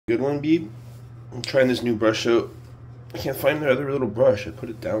Good one, Beeb. I'm trying this new brush out. I can't find the other little brush. I put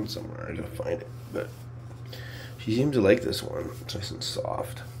it down somewhere. I gotta find it. But she seems to like this one. It's nice and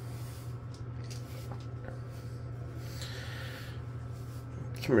soft.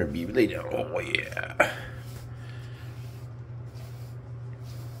 Come here, Beeb. Lay down. Oh, yeah.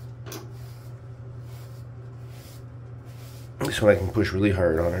 This one I can push really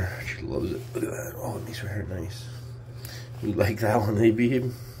hard on her. She loves it. Look at that. Oh, it makes her hair nice. You like that one, eh,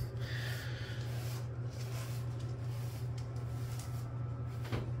 Beeb?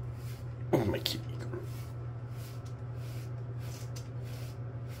 Oh, my kitty.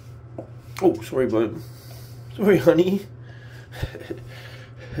 Oh, sorry, bud. Sorry, honey.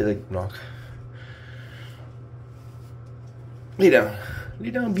 Like, knock. Lay down.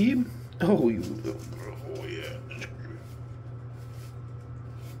 Lay down, Beeb. Oh, you little girl. Oh, yeah.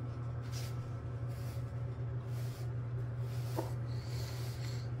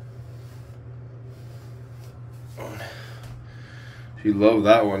 She loved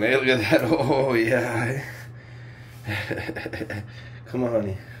that one. Hey, look at that. Oh, yeah. Come on,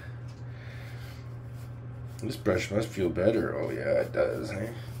 honey. This brush must feel better. Oh, yeah, it does, eh?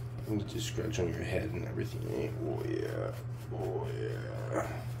 Let me just scratch on your head and everything, eh? Oh, yeah. Oh, yeah.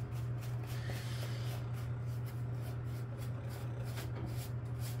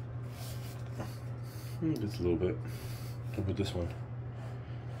 Just a little bit. How about this one?